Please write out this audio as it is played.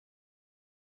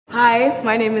Hi,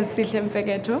 my name is Sihle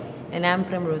Mfeketo. And I'm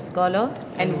Primrose Skolo.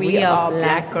 And we are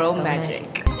Black Girl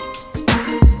Magic.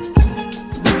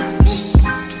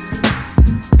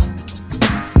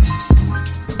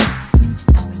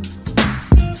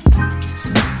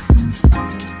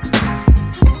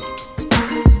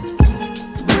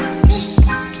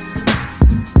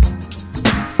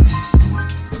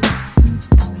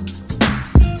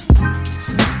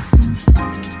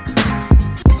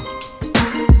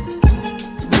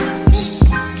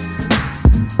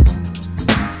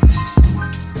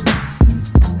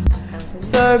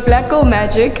 So Black Girl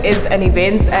Magic is an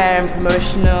events and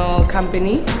promotional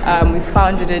company. We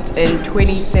founded it in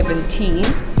 2017.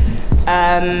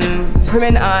 Prim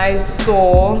and I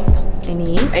saw a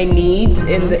need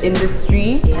in the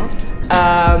industry. Yeah.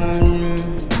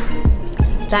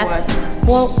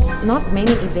 Well, not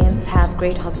many events have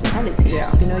great hospitality.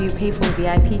 Yeah. You know, you pay for a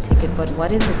VIP ticket, but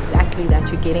what is exactly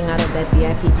that you're getting out of that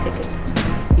VIP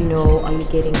ticket? You know, are you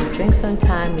getting your drinks on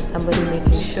time? Is somebody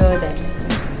making sure that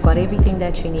you've got everything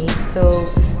that you need? So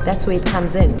that's where it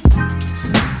comes in.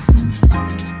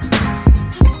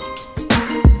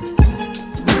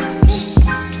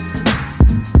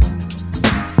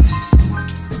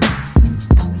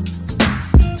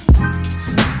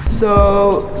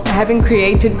 So having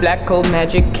created Black Girl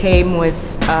Magic came with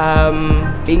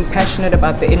being passionate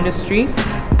about the industry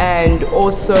and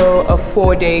also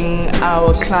affording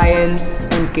our clients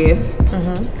and guests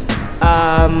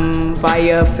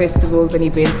via festivals and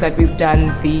events that we've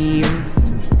done the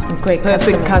Great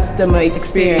perfect customer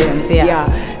experience.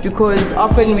 Yeah, because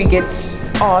often we get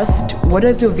asked, what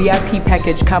does your VIP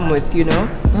package come with, you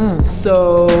know?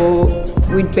 So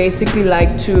we'd basically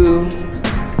like to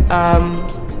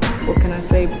what can I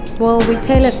say? Well, we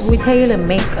tailor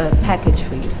make a package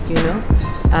for you, you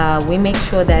know? We make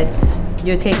sure that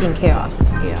you're taken care of.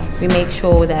 Yeah. We make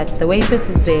sure that the waitress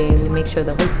is there, we make sure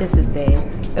the hostess is there.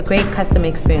 A great customer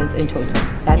experience in total.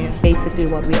 That's basically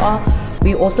what we are.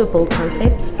 We also build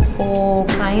concepts for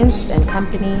clients and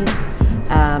companies.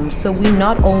 So we're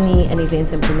not only an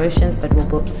events and promotions, but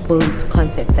we'll build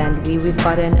concepts. And we've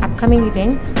got an upcoming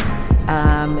event.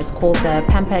 It's called the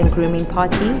Pamper and Grooming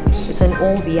Party. It's an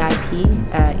all VIP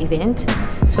event.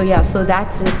 So yeah, so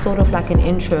that is sort of like an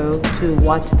intro to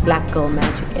what Black Girl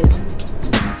Magic is.